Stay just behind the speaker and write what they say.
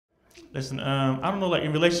Listen, I don't know, like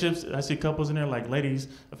in relationships, I see couples in there, like ladies.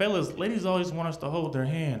 Fellas, ladies always want us to hold their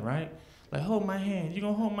hand, right? Like, hold my hand. You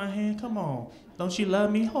gonna hold my hand? Come on. Don't you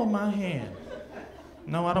love me? Hold my hand.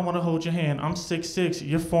 No, I don't want to hold your hand. I'm 6'6",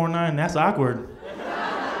 you're 4'9", that's awkward.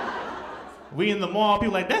 We in the mall,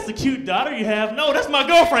 people like, that's a cute daughter you have. No, that's my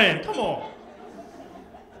girlfriend. Come on.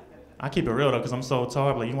 I keep it real though, because I'm so tall.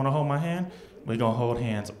 I'm like, you want to hold my hand? We're going to hold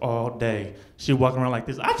hands all day. She walking around like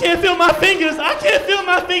this. I can't feel my fingers. I can't feel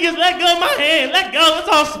my fingers. Let go of my hand. Let go. It's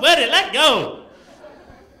all sweaty. Let go.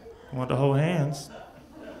 You want to hold hands?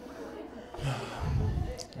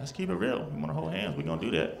 Let's keep it real. You want to hold hands? We're going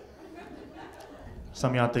to do that.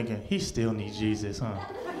 Some of y'all thinking, he still needs Jesus, huh?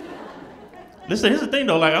 Listen, here's the thing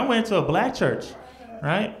though. Like, I went to a black church,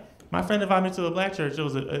 right? My friend invited me to a black church. It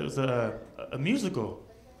was a musical.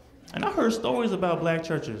 And I heard stories about black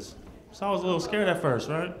churches. So I was a little scared at first,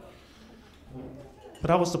 right?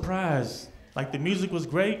 But I was surprised. Like, the music was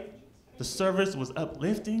great. The service was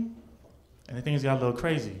uplifting. And the things got a little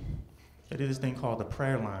crazy. They did this thing called the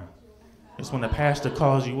prayer line. It's when the pastor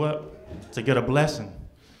calls you up to get a blessing.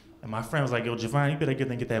 And my friend was like, yo, Jovon, you better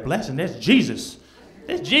get that blessing. That's Jesus.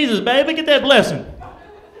 That's Jesus, baby. Get that blessing.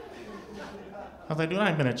 I was like, dude, I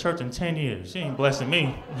ain't been in church in 10 years. She ain't blessing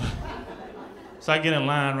me. So I get in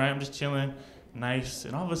line, right? I'm just chilling, nice.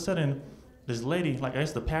 And all of a sudden, this lady, like, I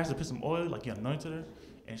guess the pastor put some oil, like he anointed her.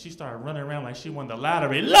 And she started running around like she won the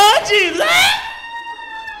lottery. Lord Jesus!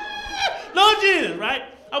 Lord Jesus, right?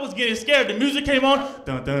 I was getting scared. The music came on.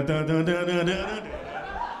 Dun, dun, dun, dun, dun, dun, dun, dun.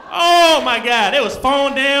 Oh my God, they was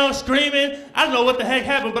falling down, screaming. I don't know what the heck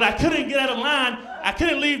happened, but I couldn't get out of line. I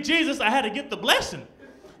couldn't leave Jesus. I had to get the blessing.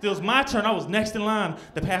 It was my turn. I was next in line.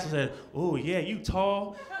 The pastor said, oh yeah, you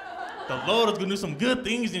tall. The Lord is gonna do some good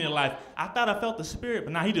things in your life. I thought I felt the Spirit,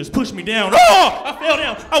 but now he just pushed me down. Oh, I fell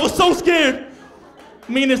down. I was so scared.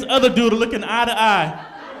 Me and this other dude are looking eye to eye.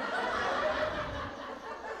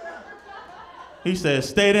 He said,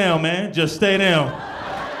 stay down, man. Just stay down.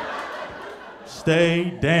 Stay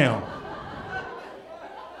down.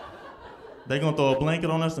 They're gonna throw a blanket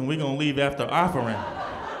on us and we're gonna leave after offering.